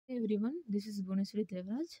Hey everyone, this is Bhuvaneswari,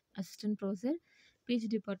 Assistant Professor, PG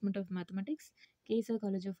Department of Mathematics, KSR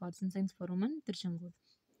College of Arts and Science for Women, Tirchangur.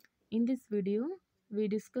 In this video, we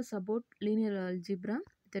discuss about linear algebra.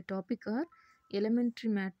 The topic are elementary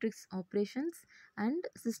matrix operations and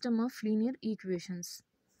system of linear equations.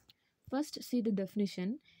 First, see the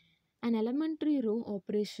definition. An elementary row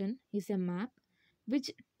operation is a map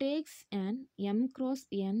which takes an m cross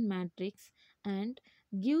n matrix and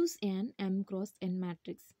gives an m cross n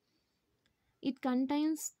matrix. It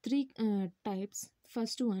contains three types.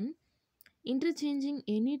 First one, interchanging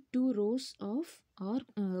any two rows of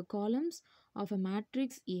or columns of a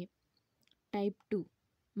matrix A. Type 2,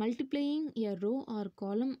 multiplying a row or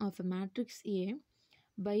column of a matrix A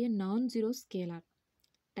by a non-zero scalar.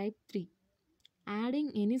 Type 3,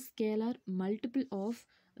 adding any scalar multiple of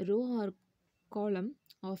row or column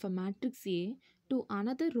of a matrix A to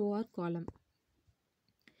another row or column.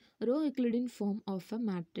 Row Euclidean form of a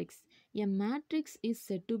matrix. A matrix is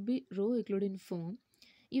said to be row Euclidean form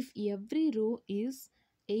if every row is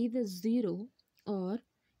either 0 or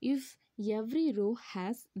if every row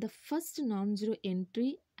has the first non-zero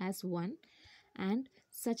entry as 1 and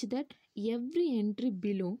such that every entry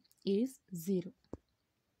below is 0.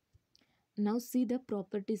 Now see the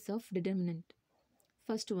properties of determinant.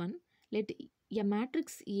 First one, let a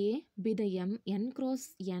matrix A be the n cross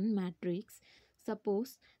n matrix.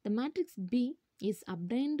 Suppose the matrix B is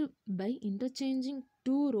obtained by interchanging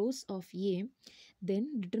two rows of A,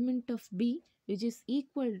 then determinant of B, which is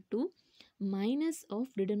equal to minus of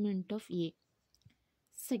determinant of A.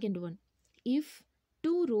 Second one, if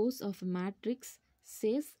two rows of a matrix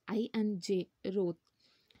says I and J rows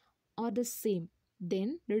are the same,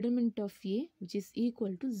 then determinant of A, which is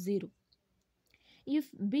equal to 0. If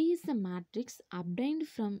B is a matrix obtained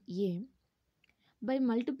from A by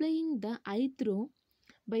multiplying the ith row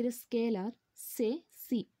by the scalar say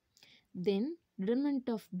C, then determinant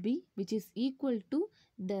of B, which is equal to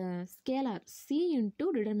the scalar C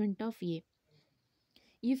into determinant of A.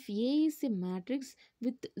 If A is a matrix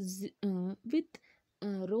with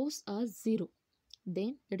rows are 0,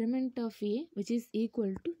 then determinant of A, which is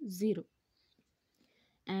equal to 0.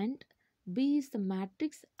 And B is the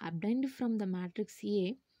matrix obtained from the matrix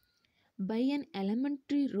A by an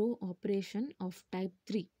elementary row operation of type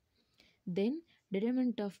 3, then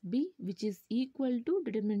determinant of B, which is equal to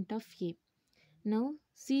determinant of A. Now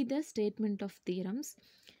see the statement of theorems.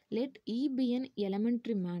 Let E be an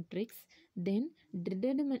elementary matrix, then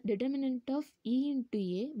determinant of E into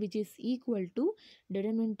A, which is equal to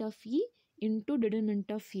determinant of E into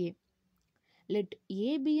determinant of A. Let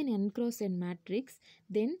A be an n cross n matrix,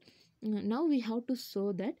 then now we have to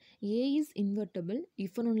show that A is invertible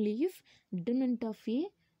if and only if determinant of A,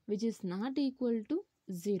 which is not equal to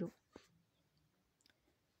 0.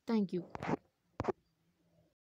 Thank you.